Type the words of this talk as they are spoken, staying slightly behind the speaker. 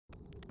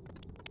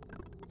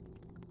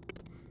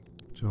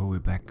So we're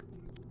back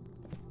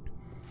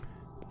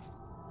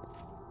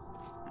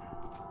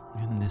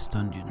in this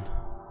dungeon.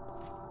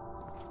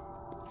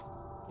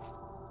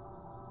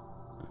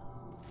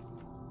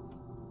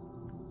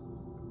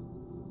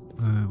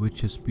 Which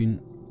has been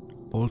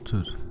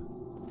altered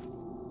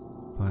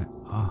by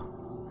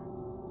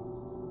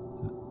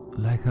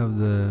like how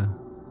the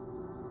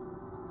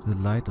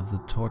light of the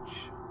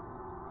torch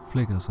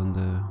flickers on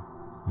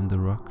the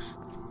rocks.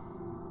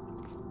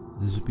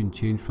 This has been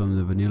changed from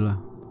the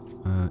vanilla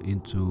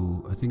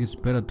into, I think it's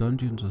better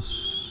dungeons or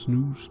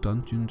snooze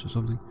dungeons or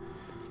something.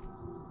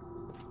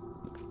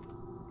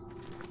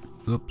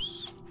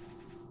 Oops.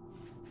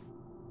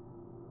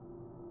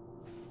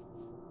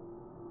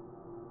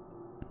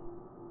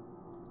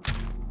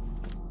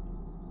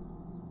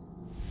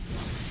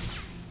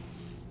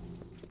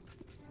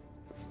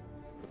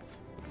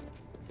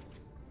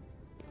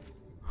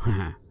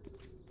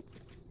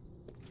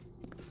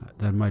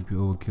 That might be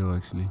overkill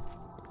actually.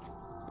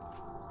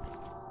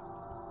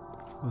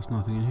 There's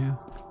nothing in here.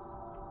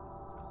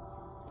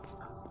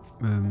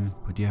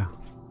 But yeah,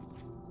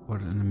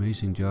 what an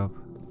amazing job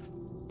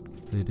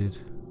they did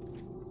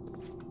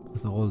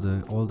with all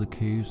the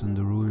caves and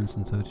the ruins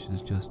and such.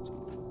 Is just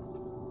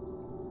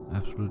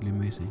absolutely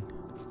amazing.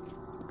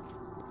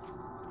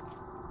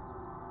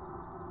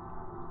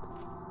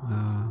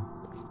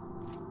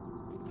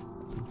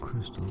 Some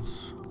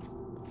crystals.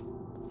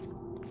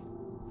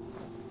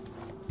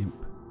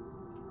 Imp.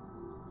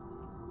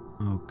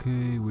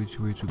 Okay, which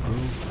way to go?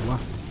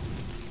 What?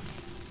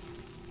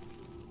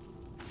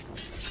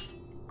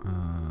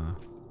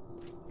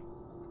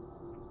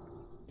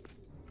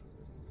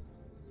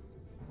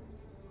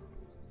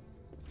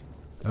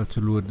 I have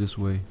to lure it this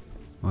way.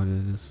 What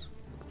is this?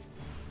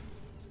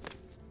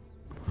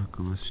 I'm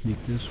gonna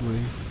sneak this way.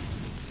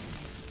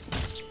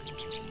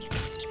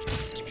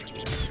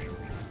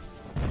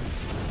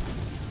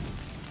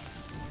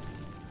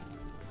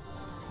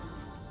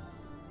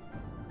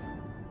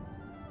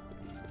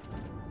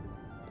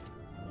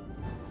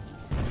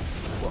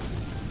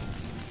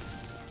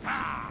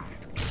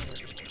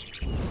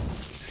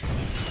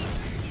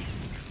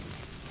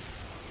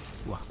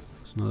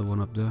 Another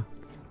one up there.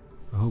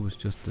 I hope it's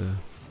just a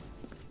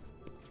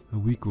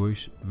weak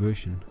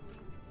version.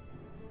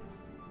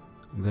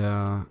 There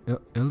are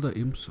elder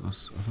imps or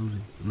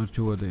something. I'm not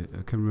sure what they.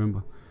 I can't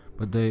remember.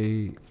 But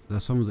there are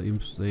some of the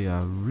imps. They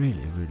are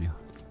really.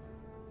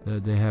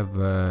 They have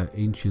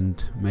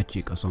ancient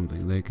magic or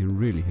something. They can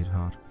really hit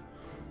hard.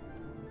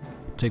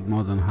 Take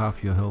more than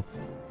half your health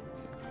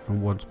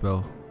from one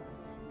spell.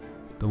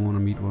 Don't want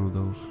to meet one of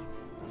those.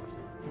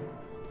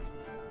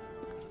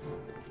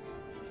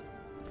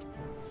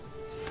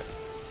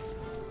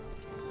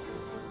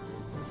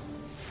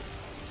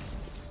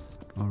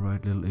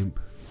 Alright, little imp.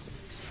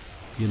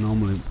 You're a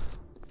normal imp.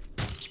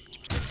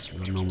 Yes,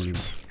 you're a normal imp.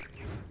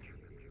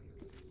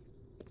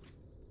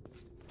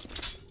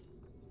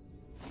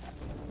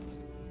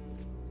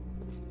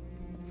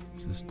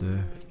 This is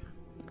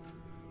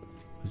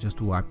I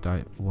just wiped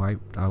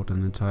out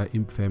an entire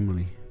imp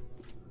family.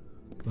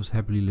 Was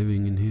happily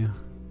living in here.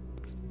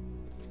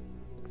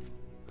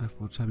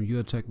 What's happening? You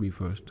attack me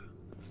first.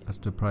 That's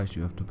the price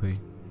you have to pay.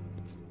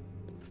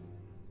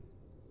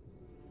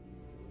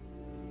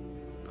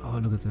 Oh,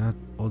 look at that.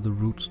 All the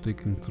roots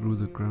sticking through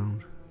the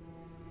ground.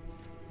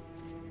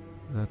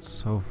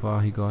 That's how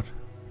far he got.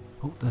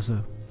 Oh, there's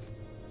a...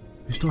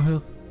 Restore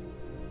health.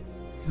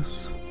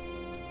 Yes.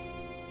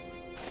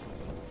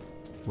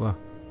 Wow.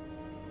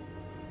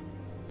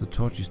 The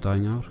torch is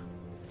dying out.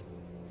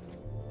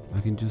 I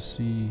can just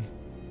see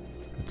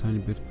a tiny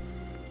bit.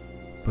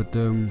 But,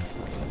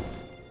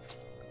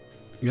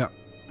 yeah.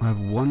 I have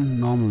one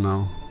normal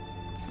now.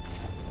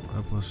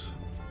 That was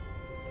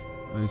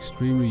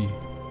extremely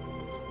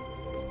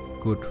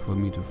good for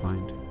me to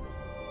find.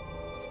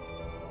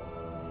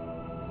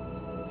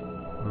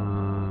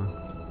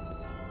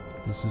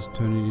 This is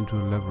turning into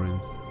a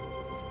labyrinth.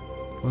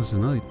 What's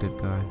another dead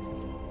guy?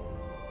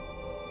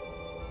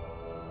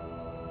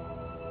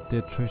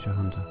 Dead treasure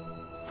hunter.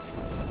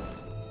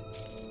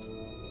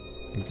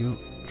 Thank you.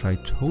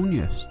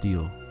 Tritonia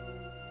steel.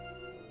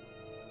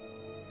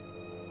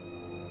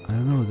 I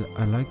don't know.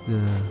 I like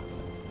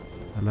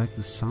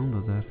the sound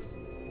of that.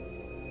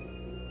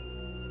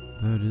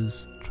 There it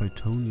is.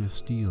 Tritonia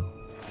steel.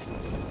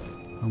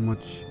 How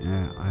much?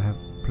 Yeah, I have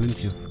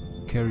plenty of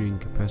carrying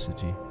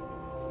capacity.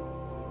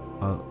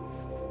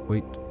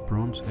 Wait,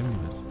 bronze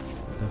amulet.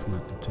 I'll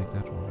definitely take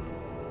that one.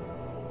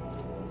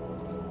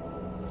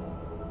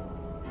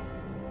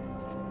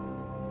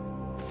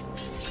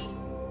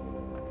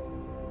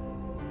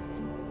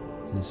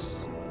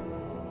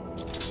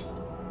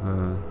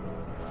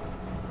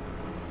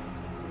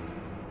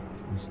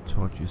 This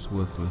torch is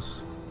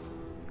worthless.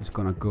 It's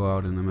gonna go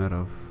out in a matter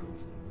of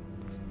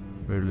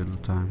very little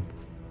time.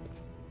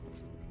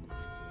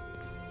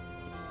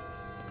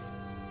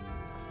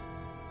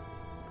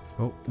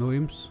 Oh, no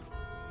imps.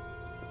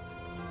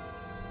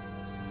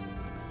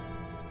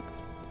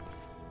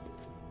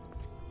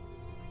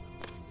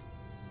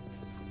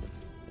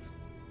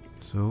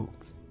 So,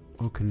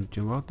 oh, can you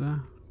jump out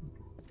there?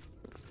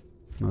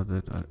 Not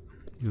that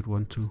you'd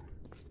want to.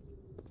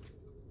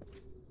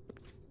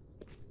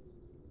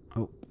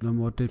 Oh, there are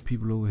more dead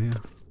people over here.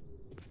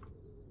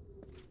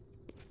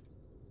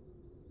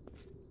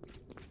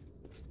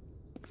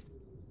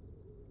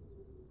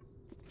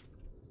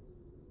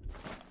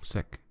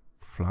 Sack.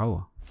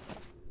 Flour.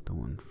 Don't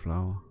want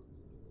flour.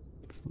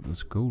 Oh,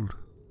 that's gold.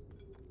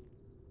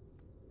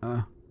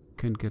 Ah,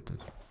 can't get that.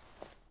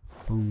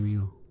 Bone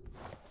meal.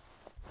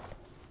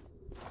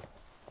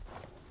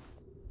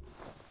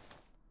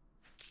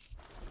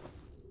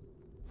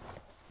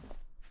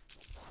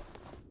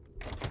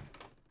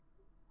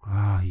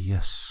 Ah,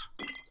 yes.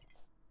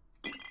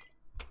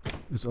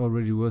 It's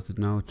already worth it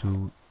now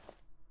to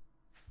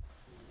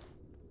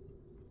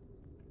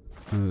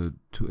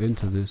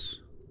enter this.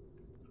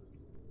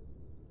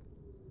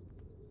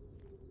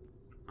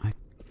 I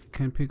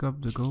can't pick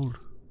up the gold.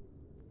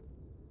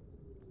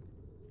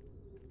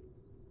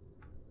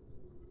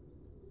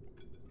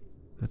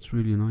 That's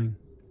really annoying.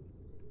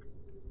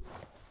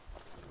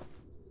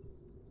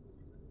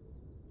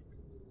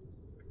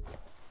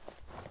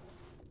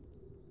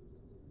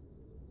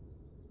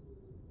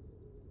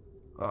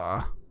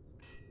 Ah,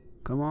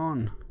 come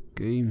on,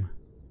 game.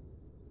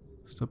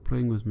 Stop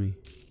playing with me.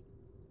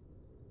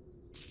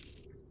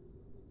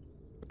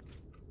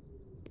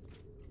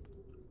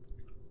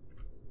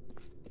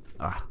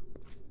 Ah,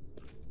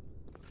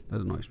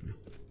 that annoys me.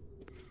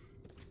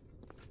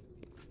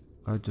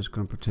 I'm just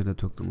gonna pretend I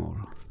took them all.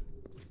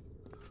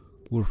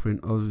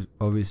 Wulfrinn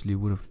obviously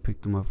would have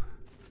picked them up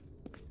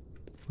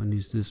when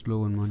he's this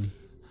low on money.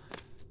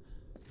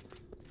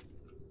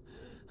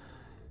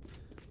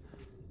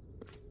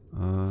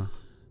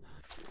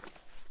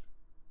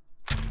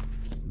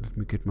 Let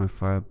me get my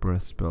fire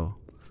breath spell.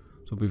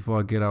 So before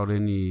I get out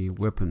any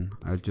weapon,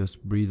 I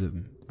just breathe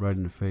them right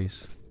in the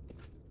face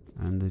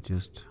and they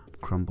just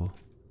crumble.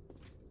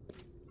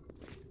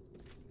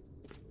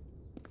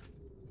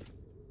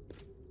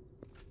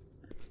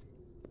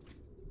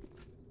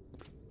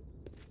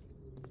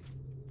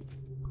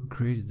 Who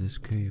created this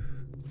cave?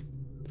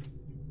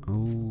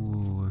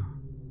 Oh,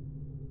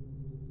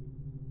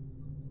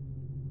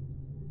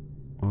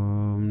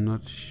 I'm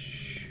not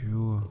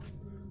sure.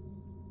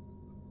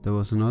 There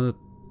was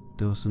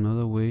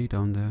another way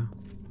down there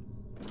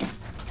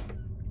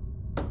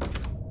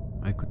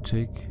I could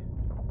take.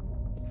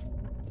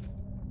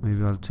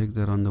 Maybe I'll take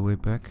that on the way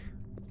back.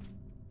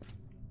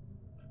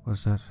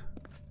 What's that?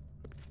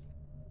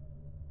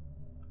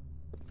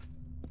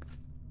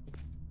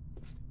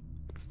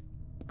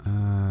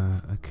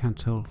 I can't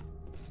tell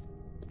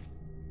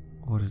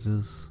what it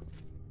is.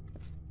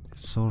 It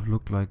sort of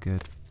looked like a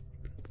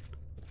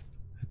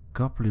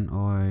goblin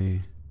or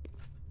a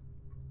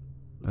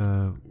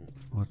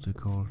what's it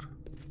called?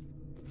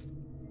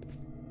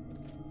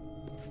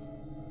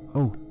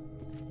 Oh,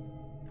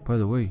 by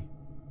the way,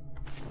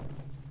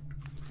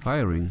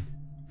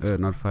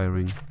 not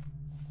firing,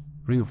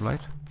 ring of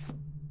light.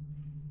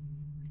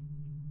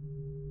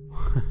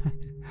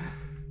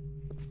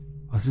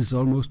 Was this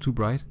almost too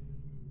bright?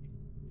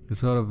 It's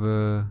sort of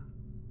a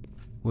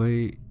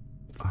way.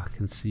 Oh, I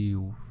can see.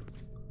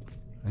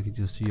 I can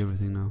just see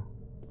everything now.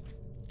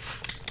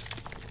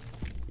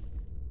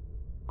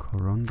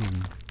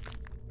 Corundum.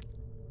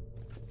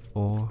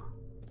 Ore.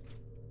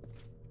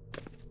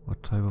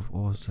 What type of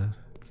ore is that?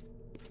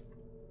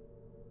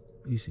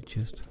 Easy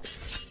chest.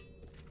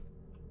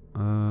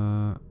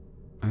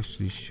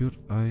 Actually, should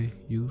I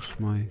use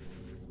my...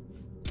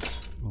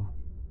 Oh.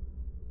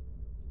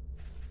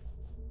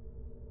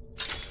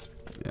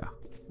 Yeah,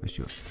 I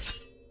should.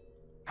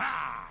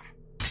 Ha!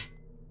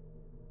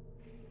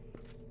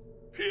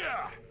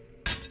 Here.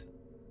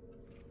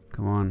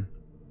 Come on.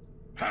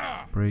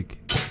 Ha! Break.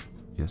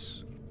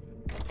 Yes.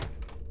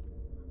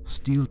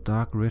 Steel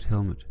dark red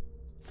helmet.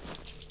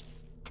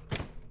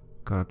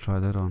 Gotta try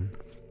that on.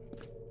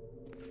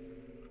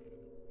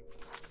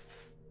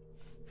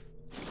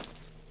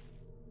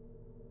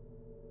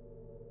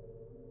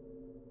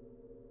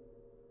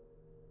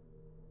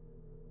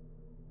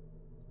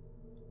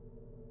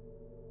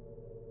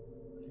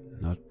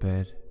 Not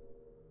bad.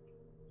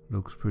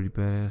 Looks pretty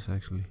badass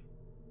actually.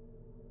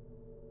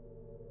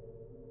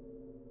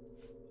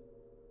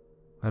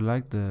 I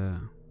like the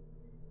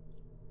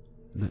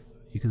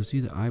you can see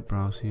the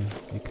eyebrows here.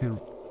 You can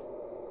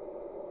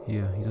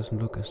here, he doesn't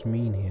look as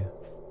mean here.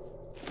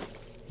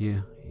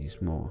 Here,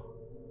 he's more.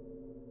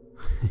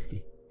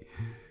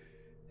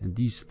 And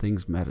these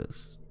things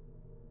matters.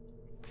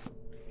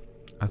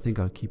 I think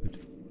I'll keep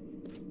it.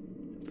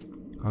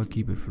 I'll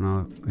keep it for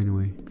now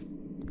anyway.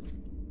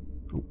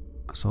 Oh,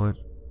 I saw it.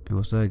 It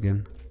was there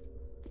again.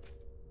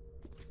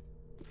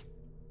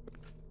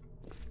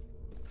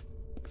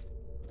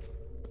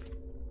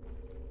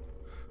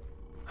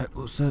 It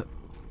was there.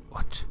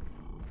 What?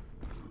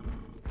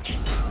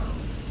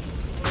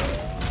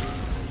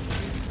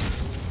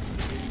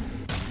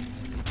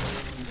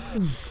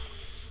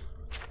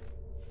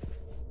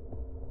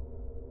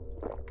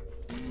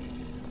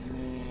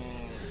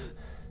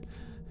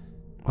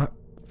 What?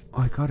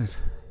 Oh, I got it.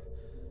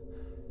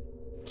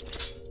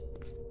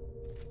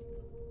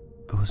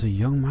 It it's a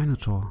young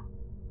Minotaur.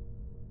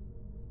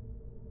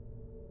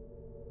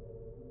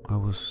 I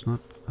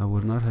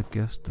would not have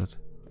guessed that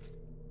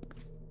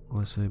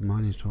was a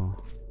Minotaur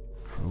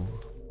troll.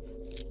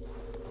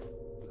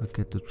 I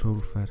get the troll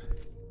fat.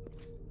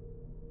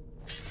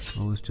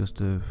 Oh, it's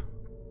just a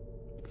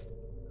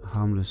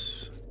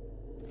harmless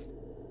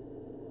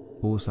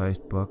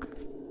oversized bug.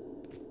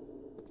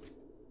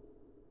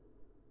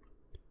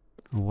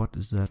 What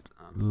is that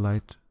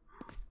light?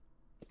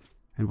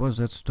 And what is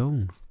that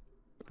stone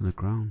on the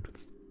ground?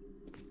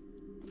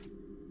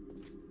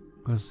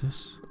 What is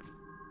this?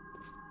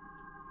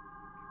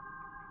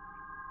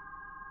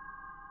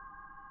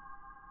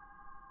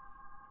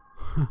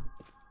 Huh.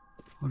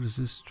 What is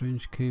this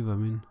strange cave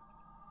I'm in?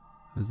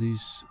 Are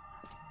these...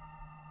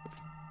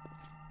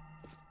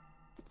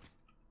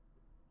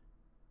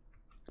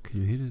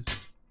 Can you hit it?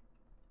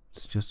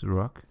 It's just a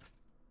rock.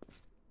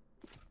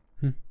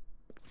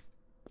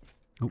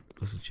 Oh,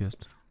 there's a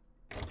chest.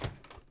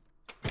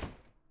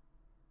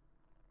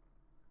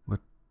 What?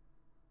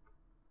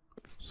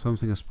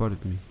 Something has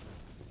spotted me.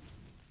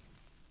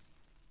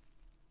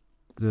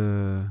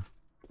 The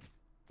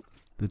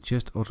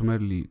chest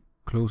automatically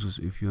closes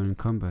if you're in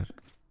combat.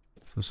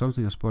 So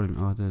something has spotted me.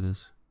 Oh, there it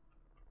is.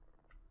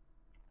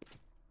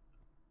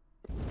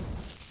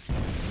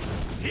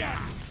 Yeah.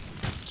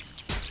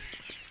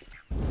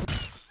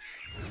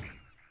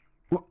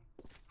 What?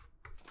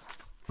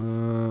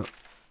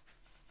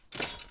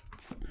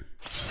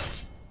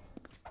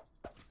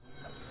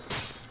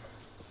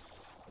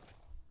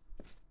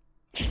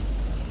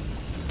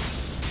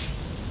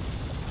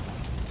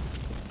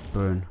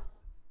 Burn.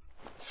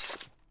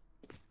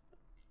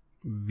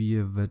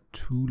 Via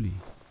Vatuli.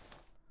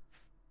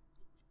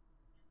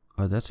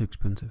 Oh, that's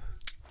expensive.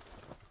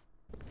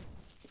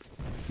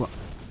 What?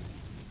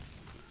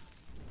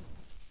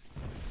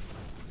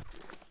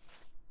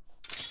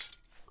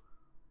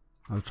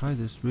 I'll try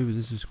this. Maybe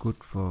this is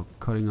good for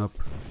cutting up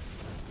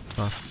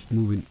fast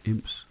moving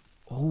imps.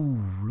 Oh,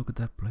 look at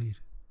that blade.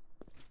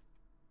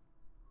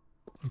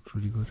 Looks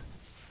really good.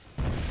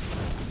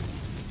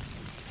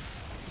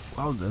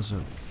 Wow, there's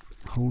a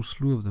whole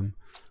slew of them.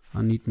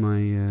 I need my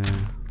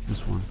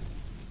this one.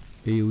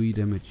 AoE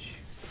damage.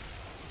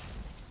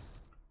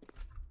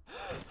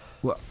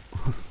 What?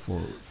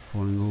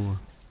 Falling over.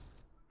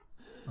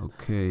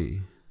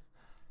 Okay.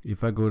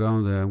 If I go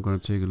down there, I'm gonna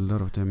take a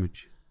lot of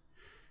damage.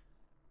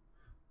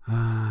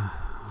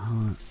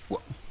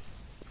 What?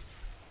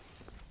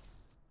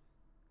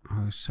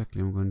 How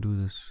exactly am I gonna do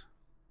this?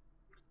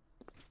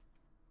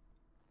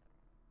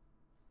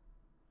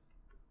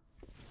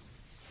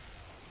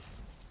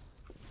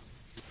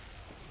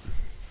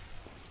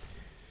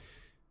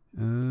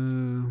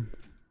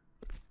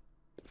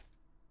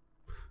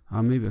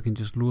 Maybe I can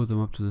just lure them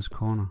up to this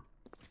corner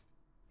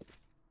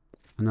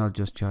and I'll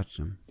just charge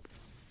them.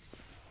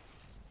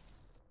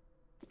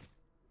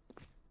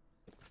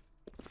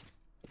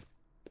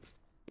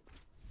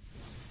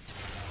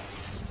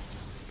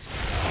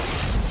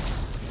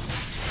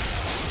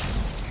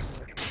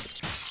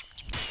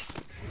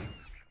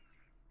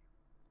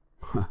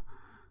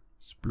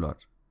 It's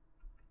blood.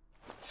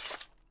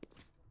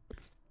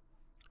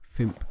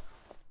 Fimp.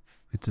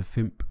 It's a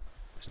fimp.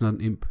 It's not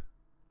an imp.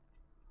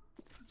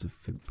 It's a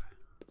fimp.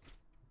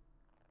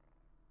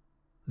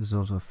 This is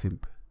also a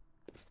fimp.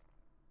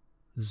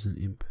 This is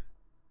an imp.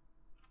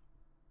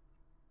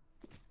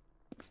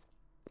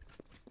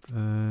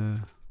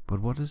 But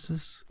what is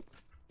this?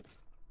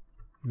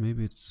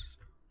 Maybe it's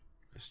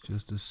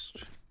just a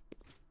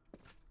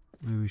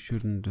maybe we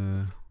shouldn't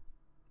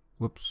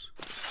whoops.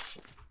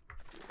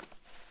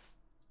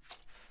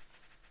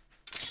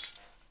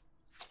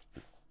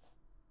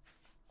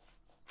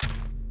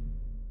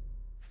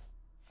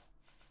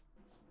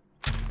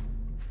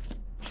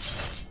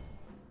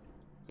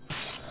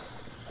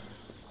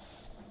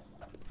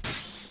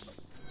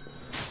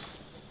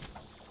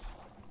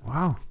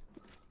 Wow,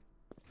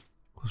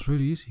 it was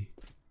really easy.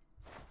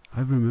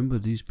 I remember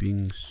these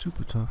being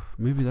super tough.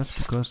 Maybe that's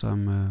because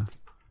I'm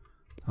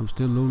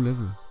still low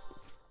level.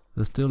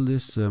 There's still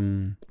this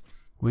when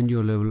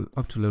you're level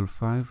up to level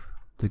 5,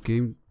 the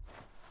game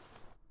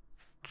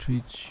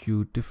treats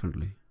you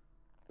differently,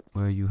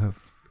 where you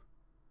have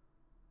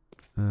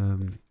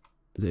the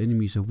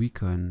enemies are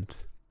weaker and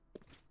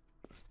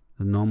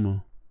the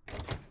normal.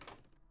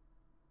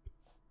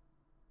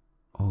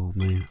 Oh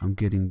man, I'm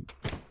getting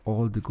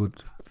all the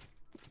good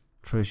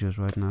treasures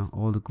right now,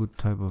 all the good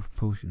type of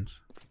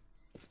potions.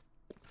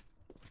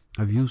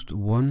 I've used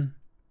one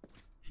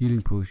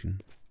healing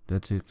potion,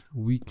 that's it,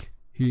 weak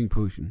healing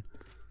potion.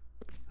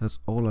 That's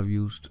all I've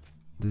used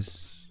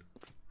this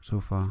so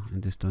far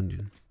in this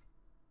dungeon.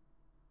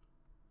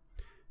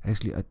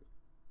 Actually, let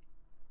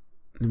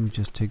me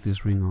just take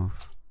this ring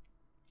off.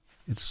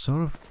 It's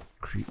sort of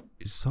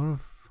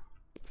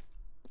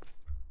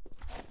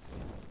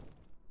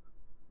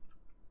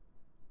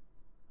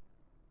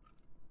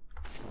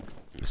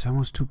it's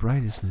almost too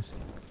bright, isn't it?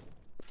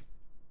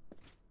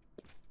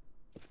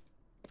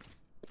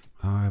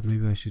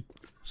 Maybe I should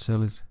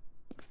sell it.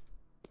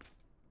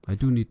 I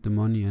do need the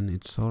money, and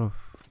it's sort of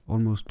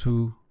almost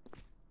too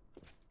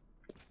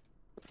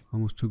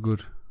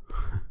good.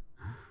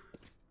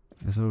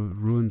 It sort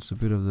of ruins a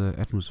bit of the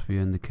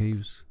atmosphere in the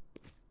caves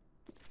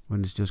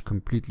when it's just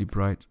completely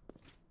bright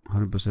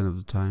 100% of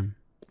the time.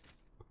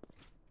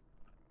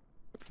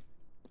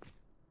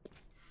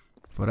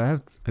 But I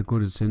have a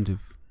good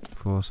incentive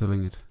for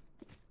selling it.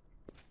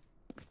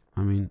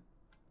 I mean,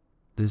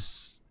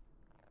 this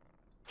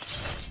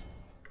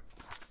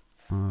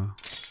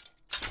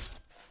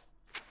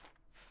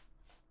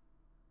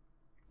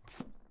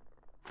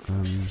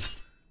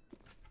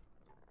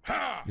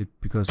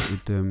because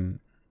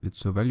it's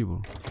so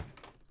valuable.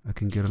 I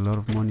can get a lot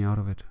of money out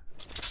of it.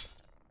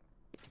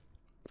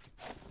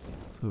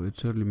 So it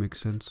certainly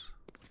makes sense.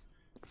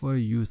 What are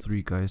you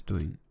three guys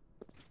doing?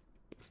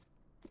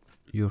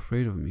 You're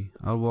afraid of me.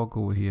 I'll walk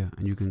over here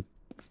and you can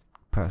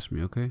pass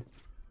me, okay?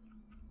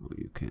 Oh,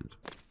 you can't.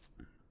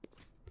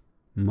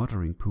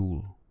 Muttering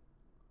pool.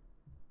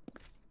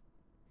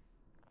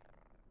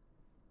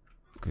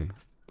 Okay,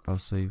 I'll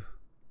save.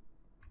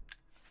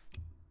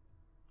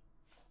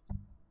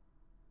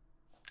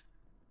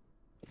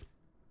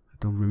 I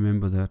don't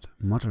remember that.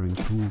 Muttering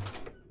pool.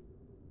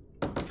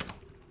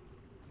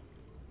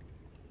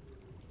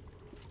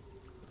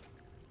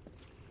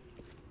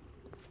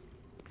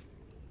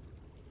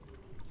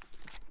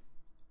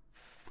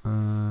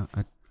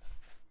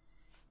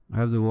 I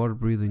have the water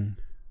breathing.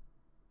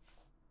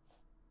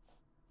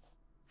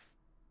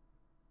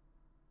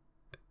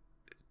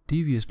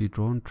 Deviously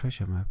drawn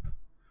treasure map.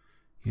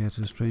 Yeah, it's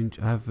a strange.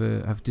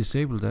 I've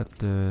disabled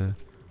that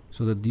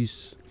so that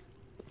these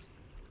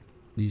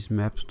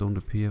maps don't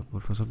appear,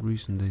 but for some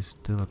reason they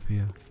still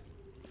appear.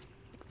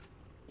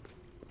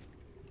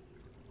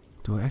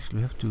 Do I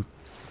actually have to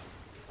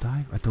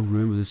dive? I don't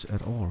remember this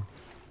at all.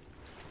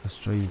 That's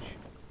strange.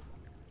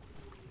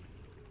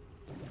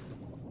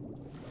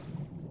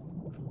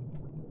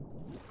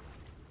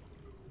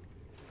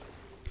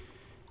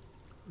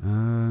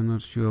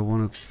 Not sure I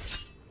wanna.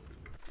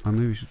 I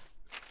maybe should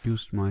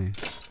use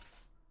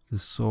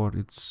this sword.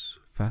 It's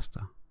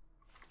faster.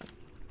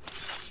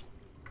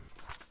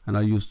 And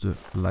I use the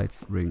light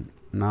ring.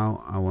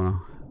 Now I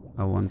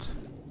want.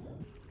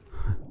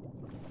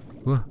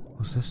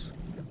 What's this?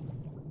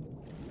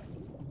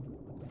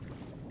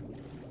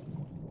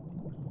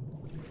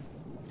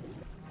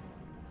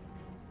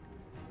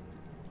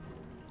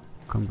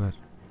 Combat.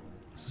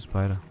 It's a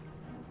spider.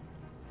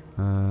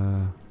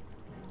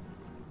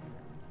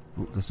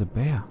 Oh, there's a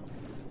bear.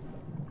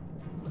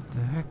 What the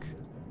heck?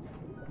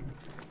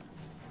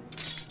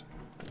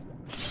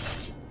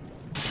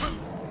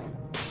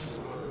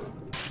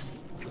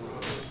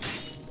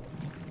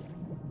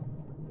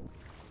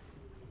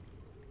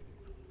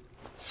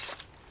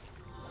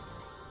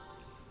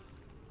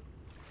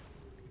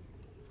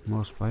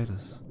 More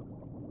spiders.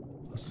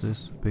 What's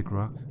this? Big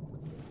rock.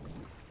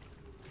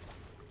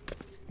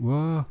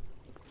 Whoa!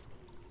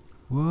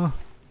 Whoa!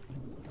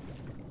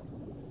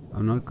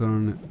 I'm not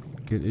gonna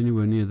get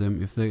anywhere near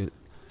them if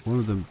one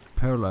of them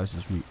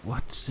paralyzes me.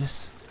 What's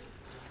this?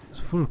 It's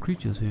full of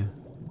creatures here.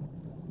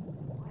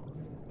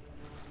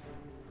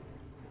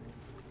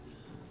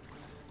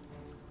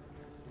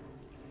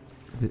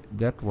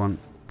 That one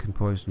can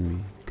poison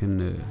me,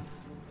 can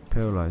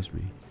paralyze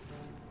me.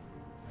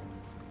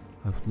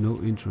 I have no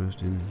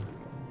interest in.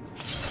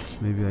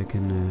 Maybe I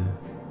can.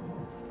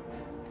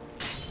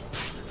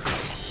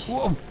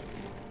 Whoa!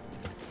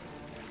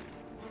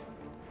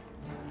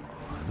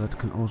 That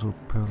can also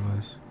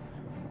paralyze.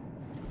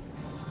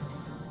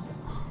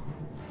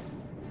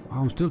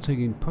 Oh, I'm still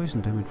taking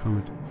poison damage from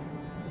it.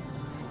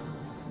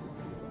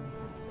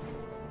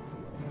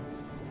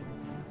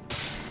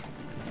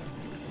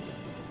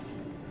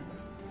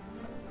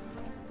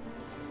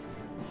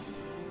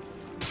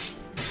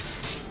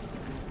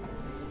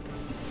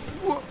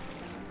 Whoa!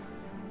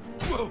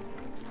 Whoa!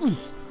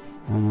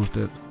 Almost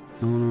dead.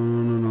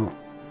 No.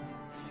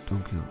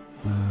 Don't kill.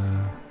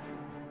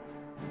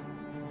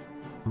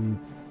 I'm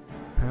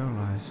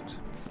paralyzed.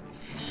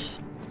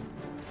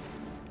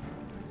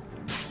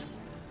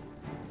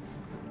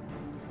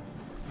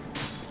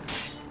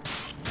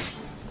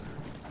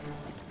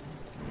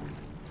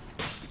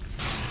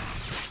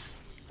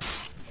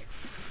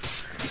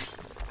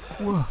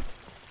 Whoa!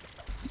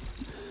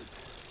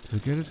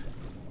 Did I get it?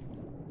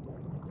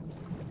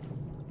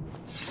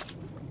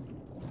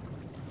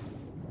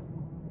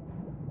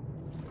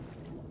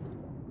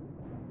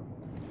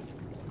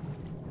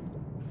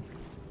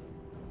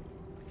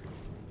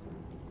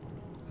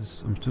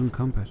 I'm still in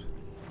combat.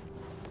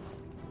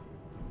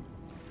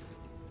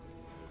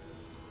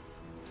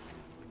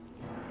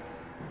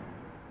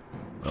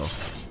 Oh.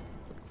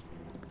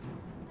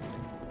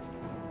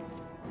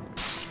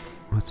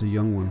 That's a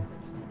young one.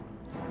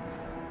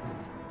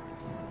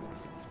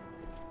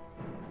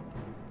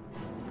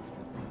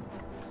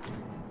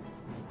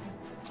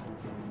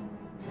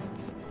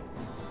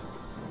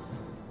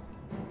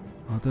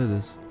 Oh, there it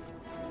is.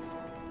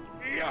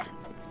 Yeah.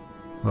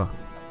 Oh.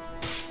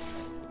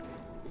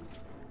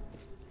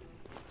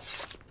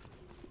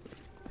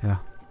 Yeah.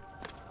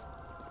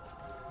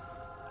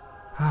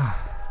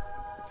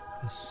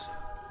 Yes.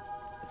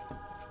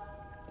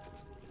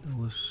 There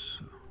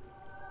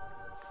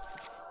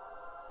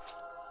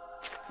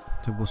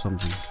was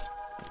something.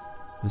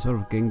 They sort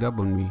of ganged up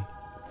on me.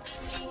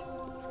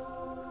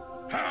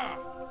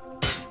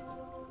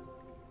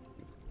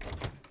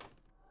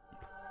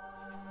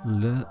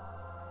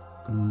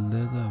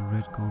 Leather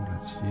red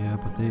gauntlets. Yeah,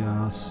 but they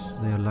are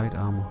light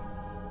armor.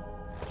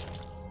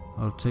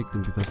 I'll take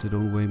them because they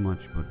don't weigh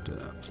much, but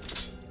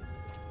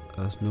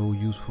there's no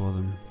use for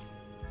them.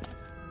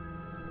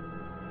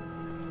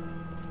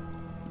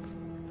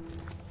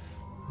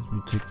 Let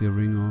me take the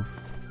ring off.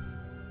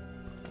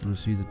 I want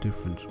to see the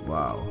difference.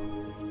 Wow.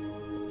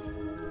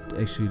 It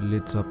actually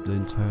lights up the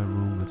entire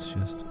room. It's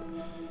just...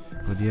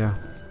 But yeah.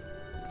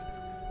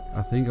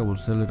 I think I will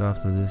sell it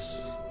after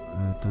this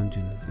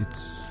dungeon.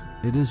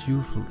 It is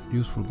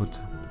useful, but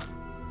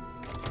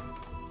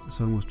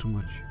it's almost too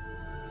much.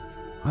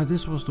 Ah,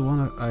 this was the one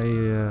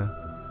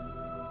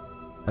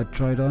I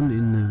tried on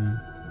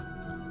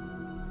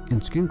in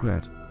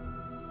Skingrad,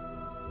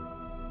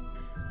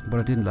 but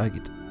I didn't like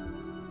it.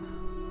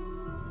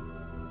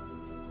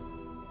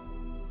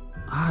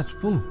 Ah, it's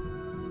full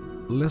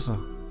lesser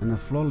and a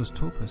flawless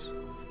topaz.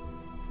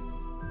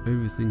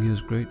 Everything here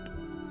is great.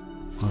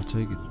 I'll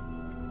take it.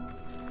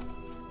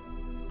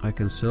 I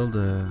can sell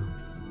this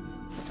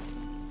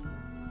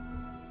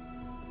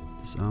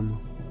armor.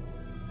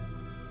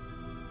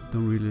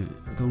 Don't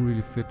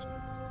really fit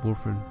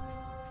Wulfrinn.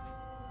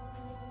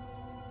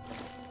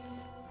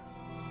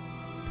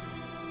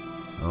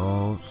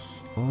 Oh,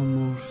 it's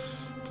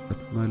almost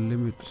at my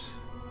limit.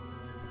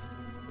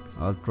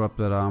 I'll drop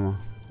that armor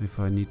if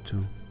I need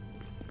to.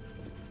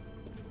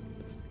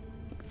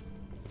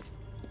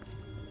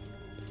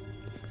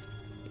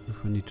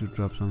 If I need to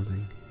drop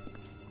something.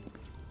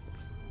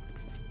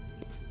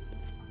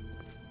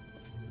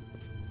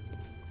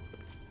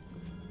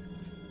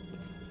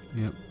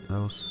 Yep,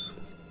 there's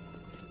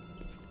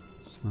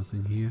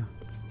nothing here.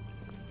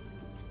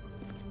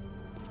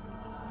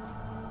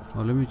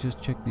 Oh, let me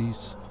just check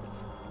these,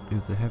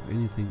 if they have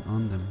anything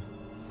on them.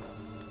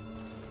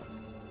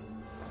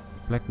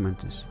 Black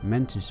mantis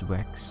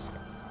wax.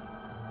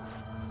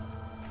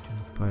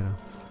 Spider.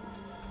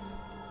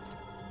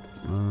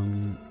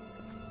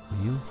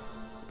 Heal.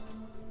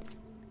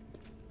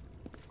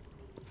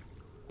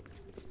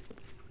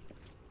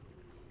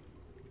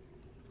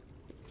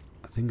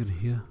 I think in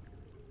here.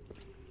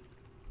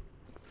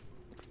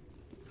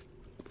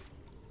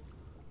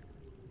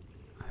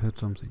 I heard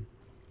something.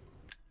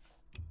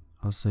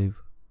 I'll save.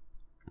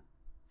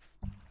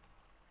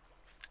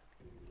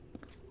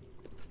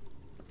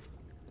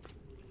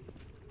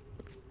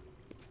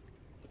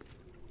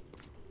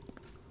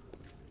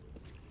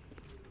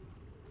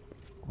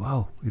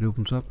 Wow, it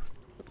opens up.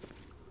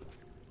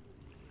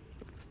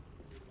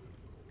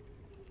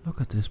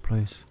 Look at this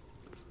place.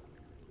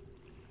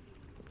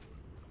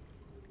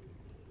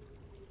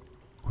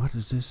 What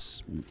is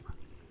this?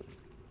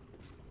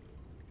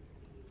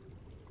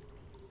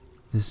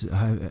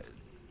 I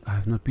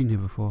have not been here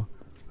before.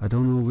 I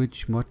don't know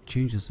which mod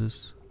changes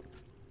this.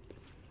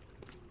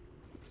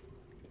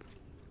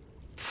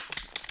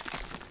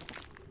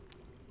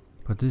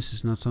 But this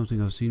is not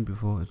something I've seen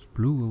before. It's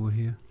blue over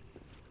here.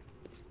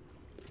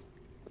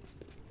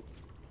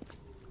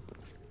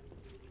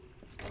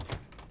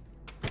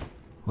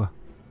 What?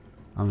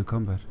 I'm in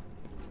combat.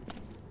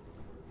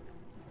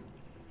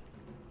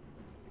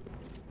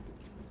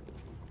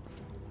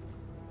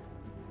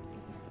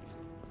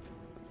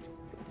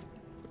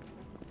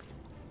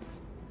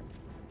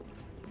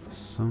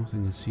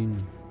 Something has seen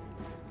me.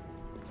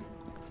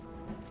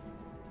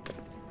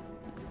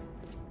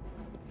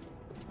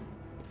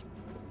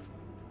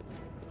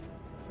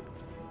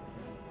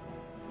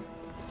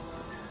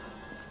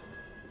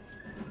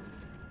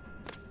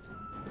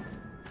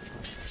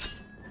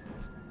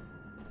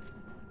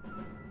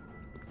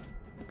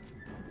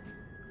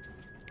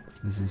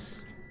 This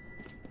is...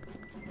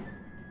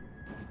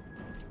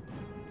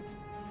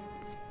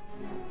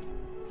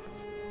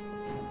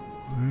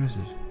 Where is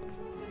it?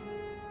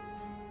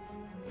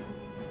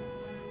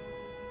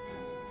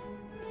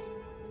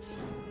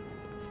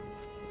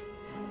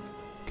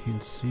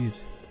 Can't see it.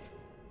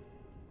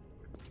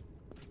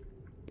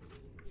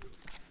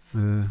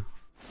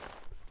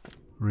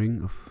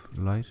 Ring of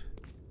light.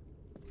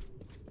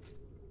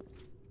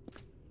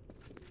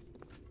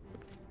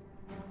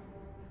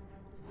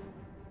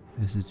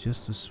 Is it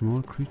just a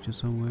small creature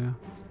somewhere?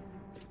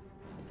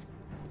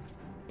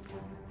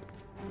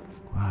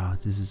 Wow,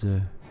 this is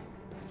a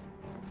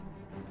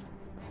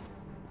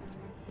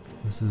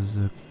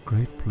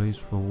great place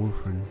for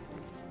Wulfrinn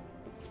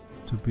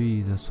to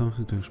be. There's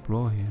something to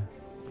explore here.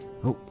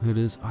 Oh, here it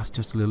is. Ah, it's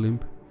just a little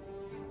imp.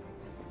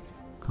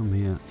 Come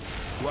here.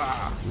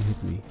 Wow, you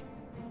hit me.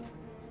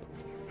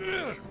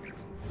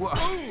 Wow.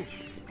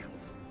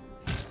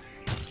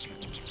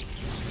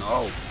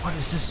 No, what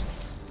is this?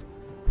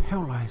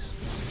 Paralyzed.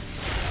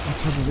 What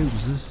type of imp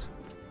is this?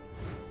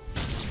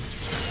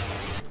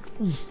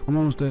 Oof, I'm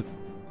almost dead.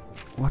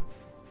 What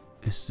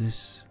is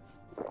this?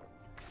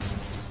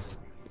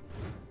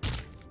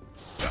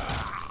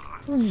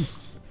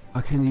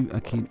 I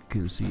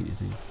can't see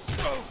anything.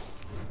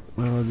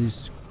 Where are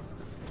these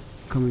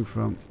coming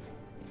from?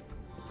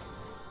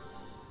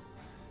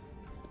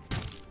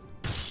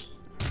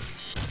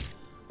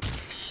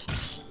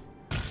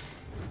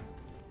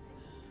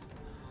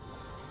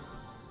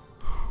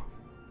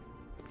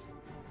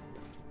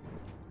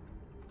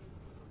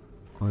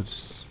 Oh,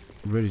 it's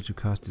ready to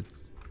cast it.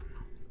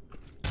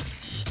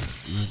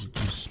 It's ready to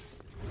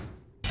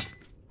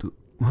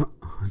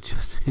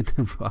just hit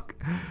the rock.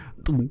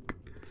 Dunk.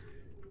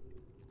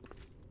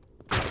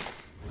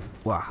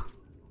 Wow.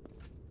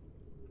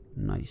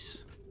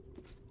 Nice.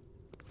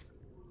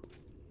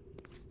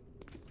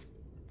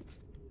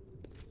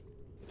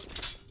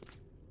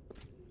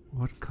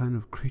 What kind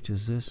of creature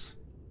is this?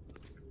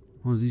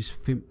 One of these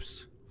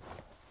fimps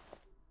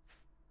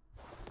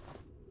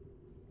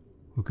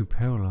who can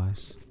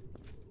paralyze.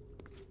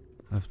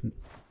 I've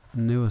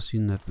never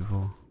seen that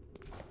before.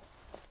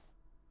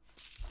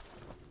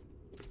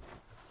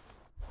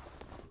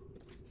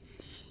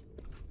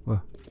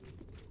 What?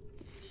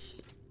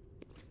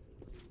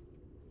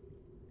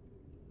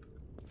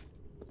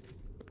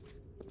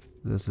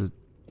 There's a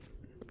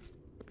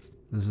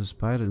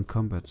spider in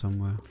combat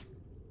somewhere.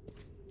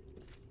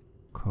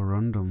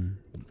 Corundum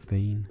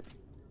vein.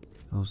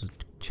 There was a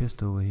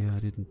chest over here I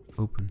didn't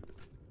open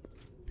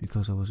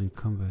because I was in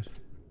combat.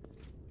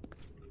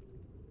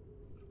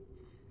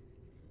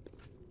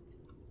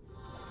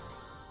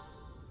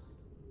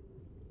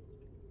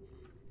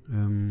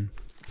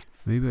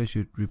 Maybe I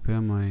should repair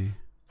my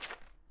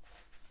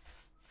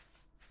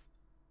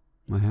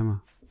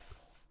hammer.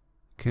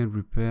 Can't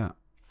repair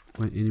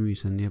when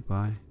enemies are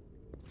nearby.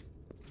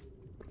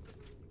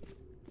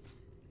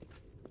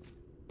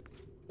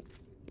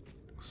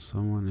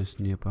 Someone is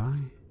nearby.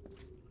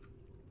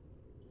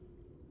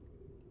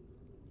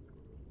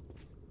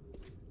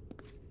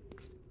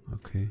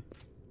 Okay.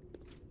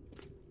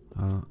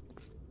 I'll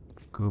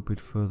go a bit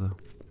further.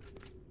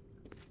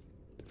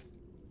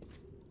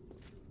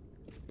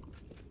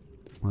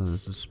 Well,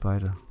 there's a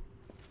spider.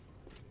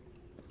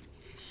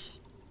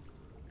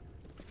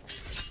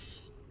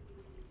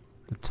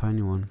 A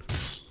tiny one.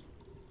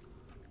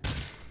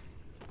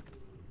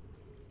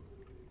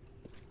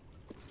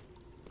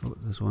 Oh,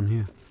 there's one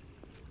here.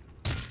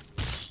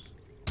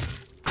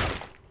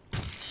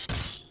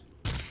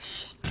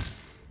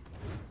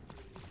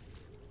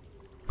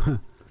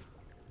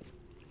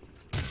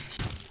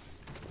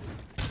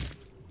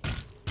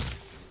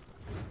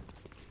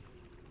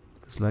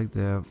 It's like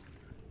they're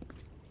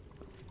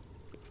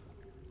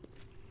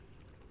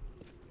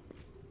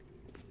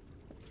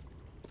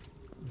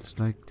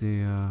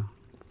they are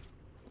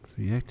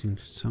reacting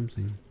to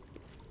something.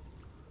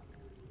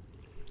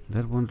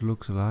 That one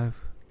looks alive.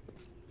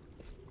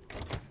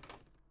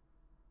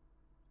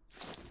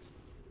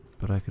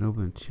 But I can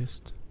open a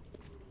chest.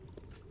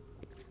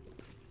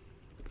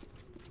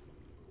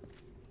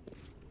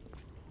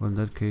 Well, in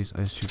that case,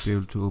 I should be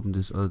able to open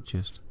this other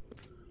chest.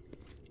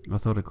 I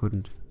thought I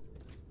couldn't.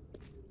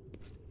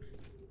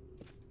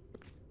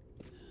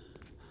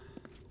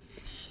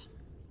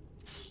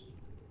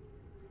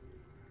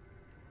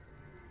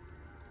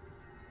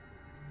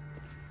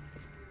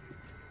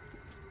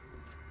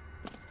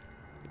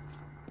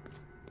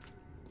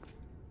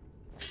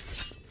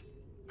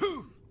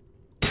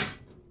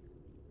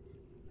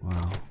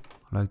 Wow,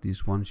 I like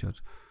these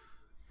one-shots.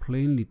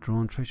 Plainly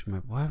drawn treasure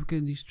map. Why am I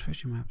getting these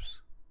treasure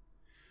maps?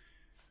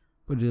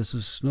 But there's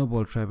a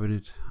snowball trap in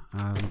it.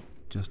 I'm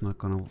just not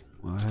gonna.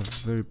 I have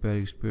very bad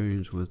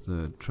experience with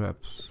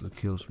traps that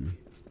kills me.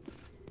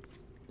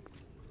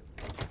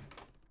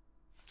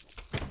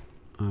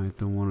 I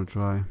don't want to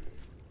try.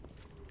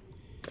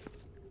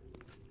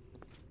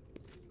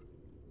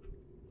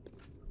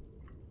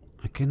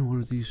 Again, one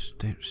of these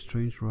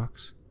strange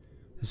rocks.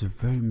 It's a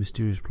very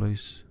mysterious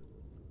place.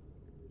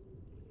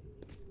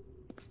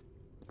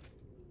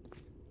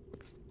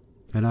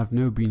 And I've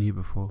never been here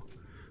before.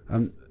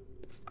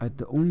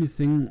 The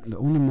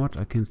only mod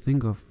I can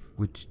think of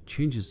which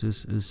changes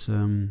this is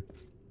I'm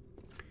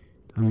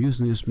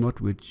using this mod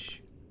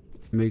which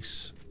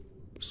makes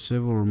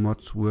several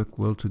mods work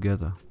well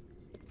together.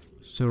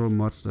 Several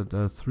mods that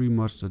are 3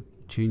 mods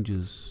that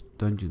changes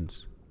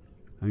dungeons.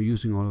 I'm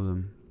using all of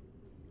them.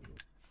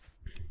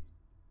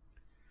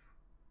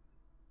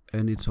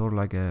 And it's all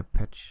like a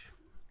patch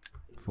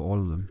for all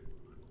of them.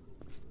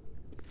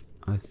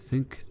 I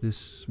think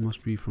this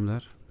must be from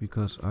that,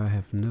 because I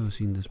have never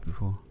seen this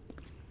before.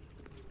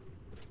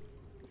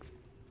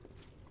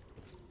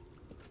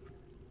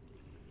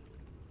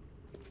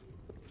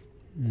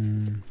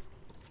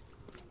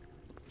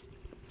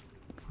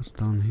 What's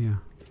down here?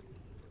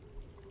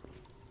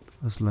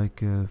 It's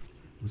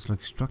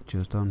like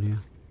structures down here.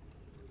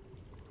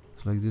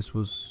 It's like this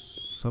was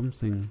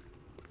something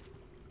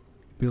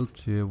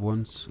built here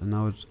once and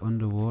now it's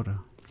underwater.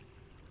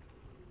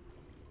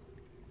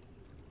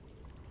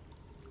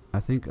 I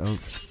think I'll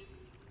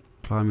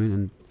climb in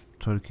and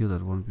try to kill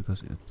that one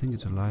because I think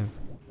it's alive.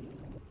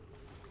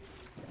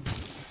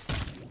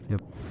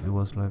 Yep, it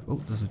was alive.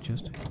 Oh, there's a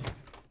chest.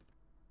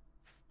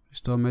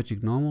 Restore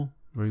magic normal.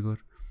 Very good.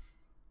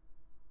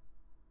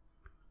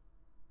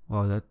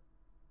 Wow,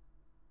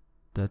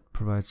 that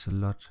provides a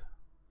lot.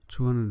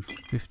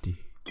 250.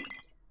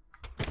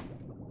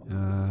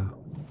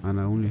 And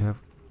I only have...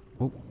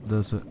 Oh,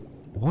 there's a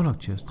Warlock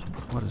chest.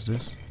 What is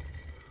this?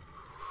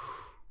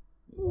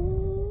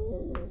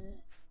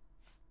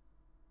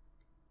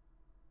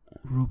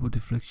 Robo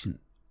deflection.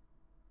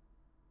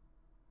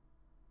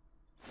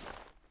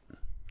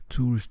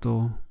 To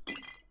restore.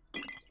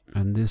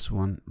 And this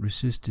one,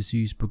 resist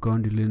disease,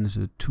 Burgundy linen is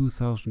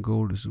 2000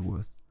 gold is it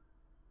worth.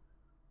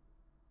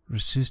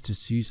 Resist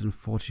disease and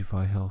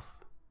fortify health.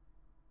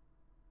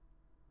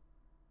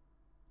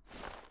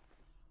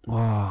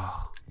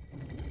 Wow.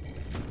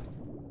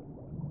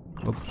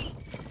 Oops.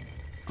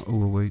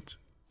 Overweight.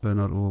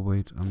 Not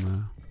overweight,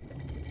 I'm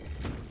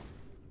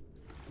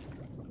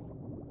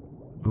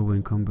over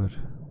in combat.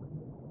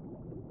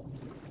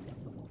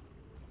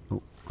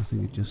 Oh, I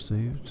think it just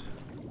saved.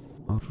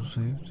 Auto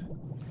saved.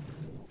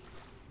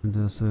 And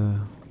there's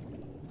a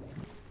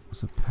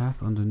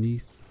path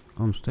underneath.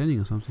 Oh, I'm standing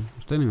on something.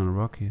 I'm standing on a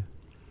rock here.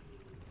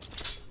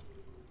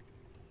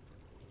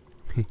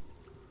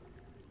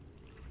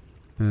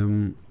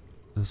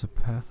 There's a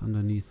path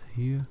underneath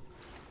here,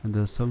 and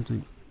there's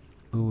something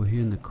over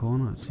here in the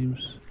corner, it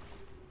seems.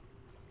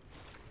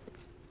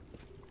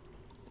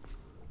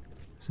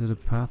 Is that a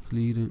path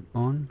leading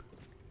on?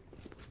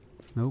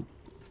 Nope.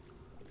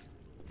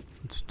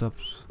 It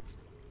stops.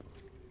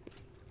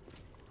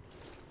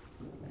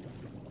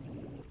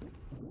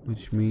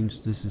 Which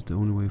means this is the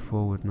only way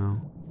forward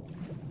now.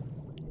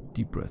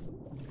 Deep breath.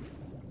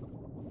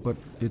 But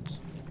it's...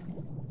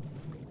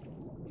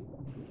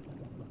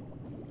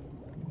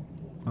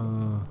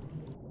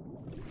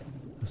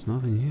 there's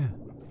nothing here.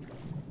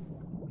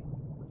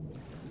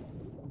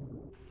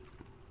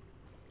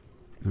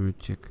 Let me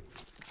check.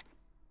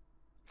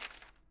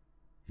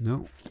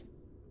 No.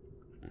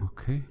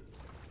 Okay.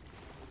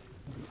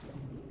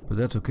 But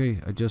that's okay.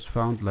 I just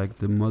found like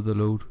the mother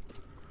lode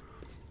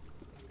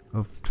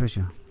of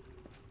treasure.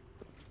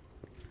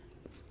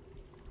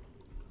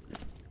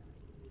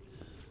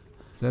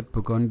 That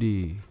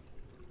Burgundy,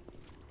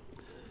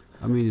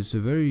 I mean, it's a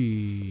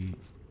very...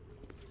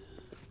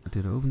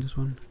 Did I open this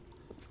one?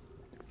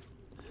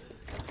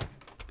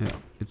 Yeah,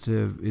 it's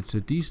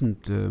a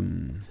decent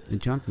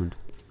enchantment.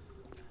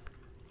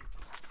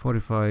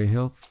 Fortify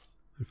health,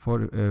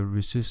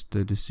 resist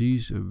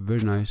disease.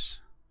 Very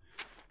nice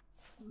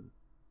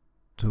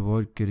to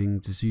avoid getting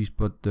disease,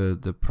 but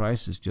the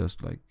price is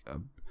just like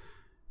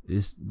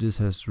this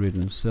has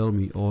written "sell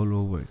me" all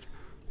over it,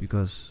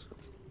 because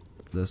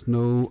there's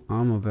no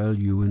armor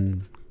value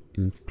in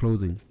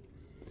clothing.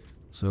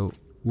 So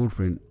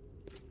Wulfrinn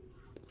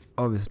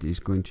obviously is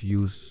going to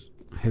use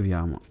heavy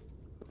armor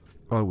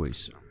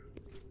always.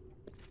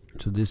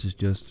 So this is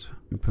just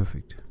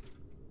perfect.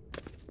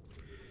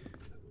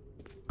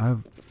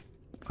 I've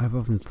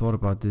often thought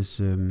about this.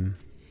 I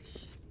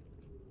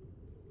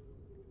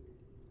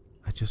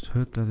just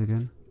heard that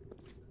again.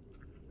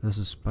 There's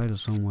a spider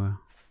somewhere,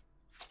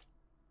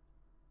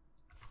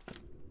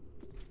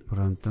 but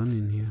I'm done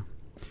in here.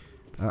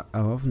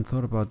 I've often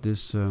thought about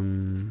this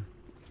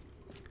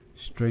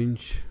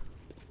strange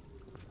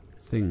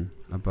thing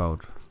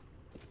about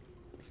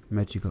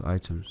magical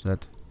items,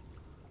 that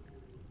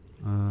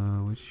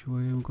which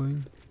way am I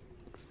going?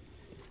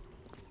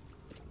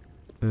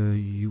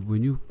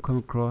 When you come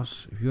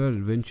across, if you're an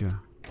adventurer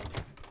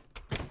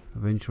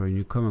and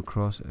you come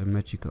across a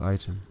magical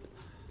item,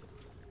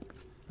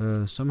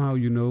 somehow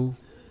you know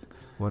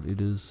what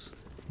it is,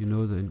 you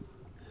know the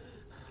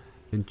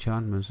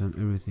enchantments and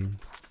everything.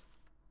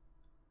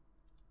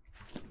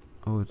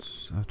 Oh,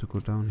 I have to go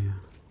down here.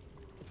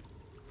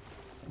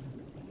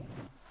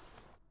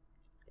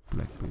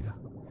 Black bear.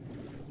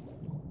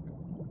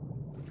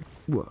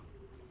 Whoa.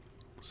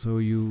 So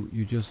you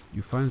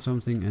find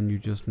something and you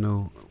just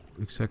know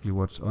exactly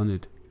what's on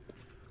it.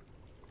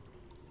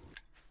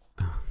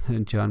 The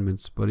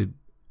enchantments, but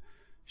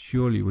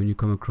surely when you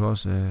come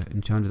across an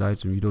enchanted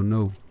item, you don't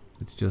know.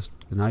 It's just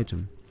an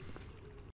item.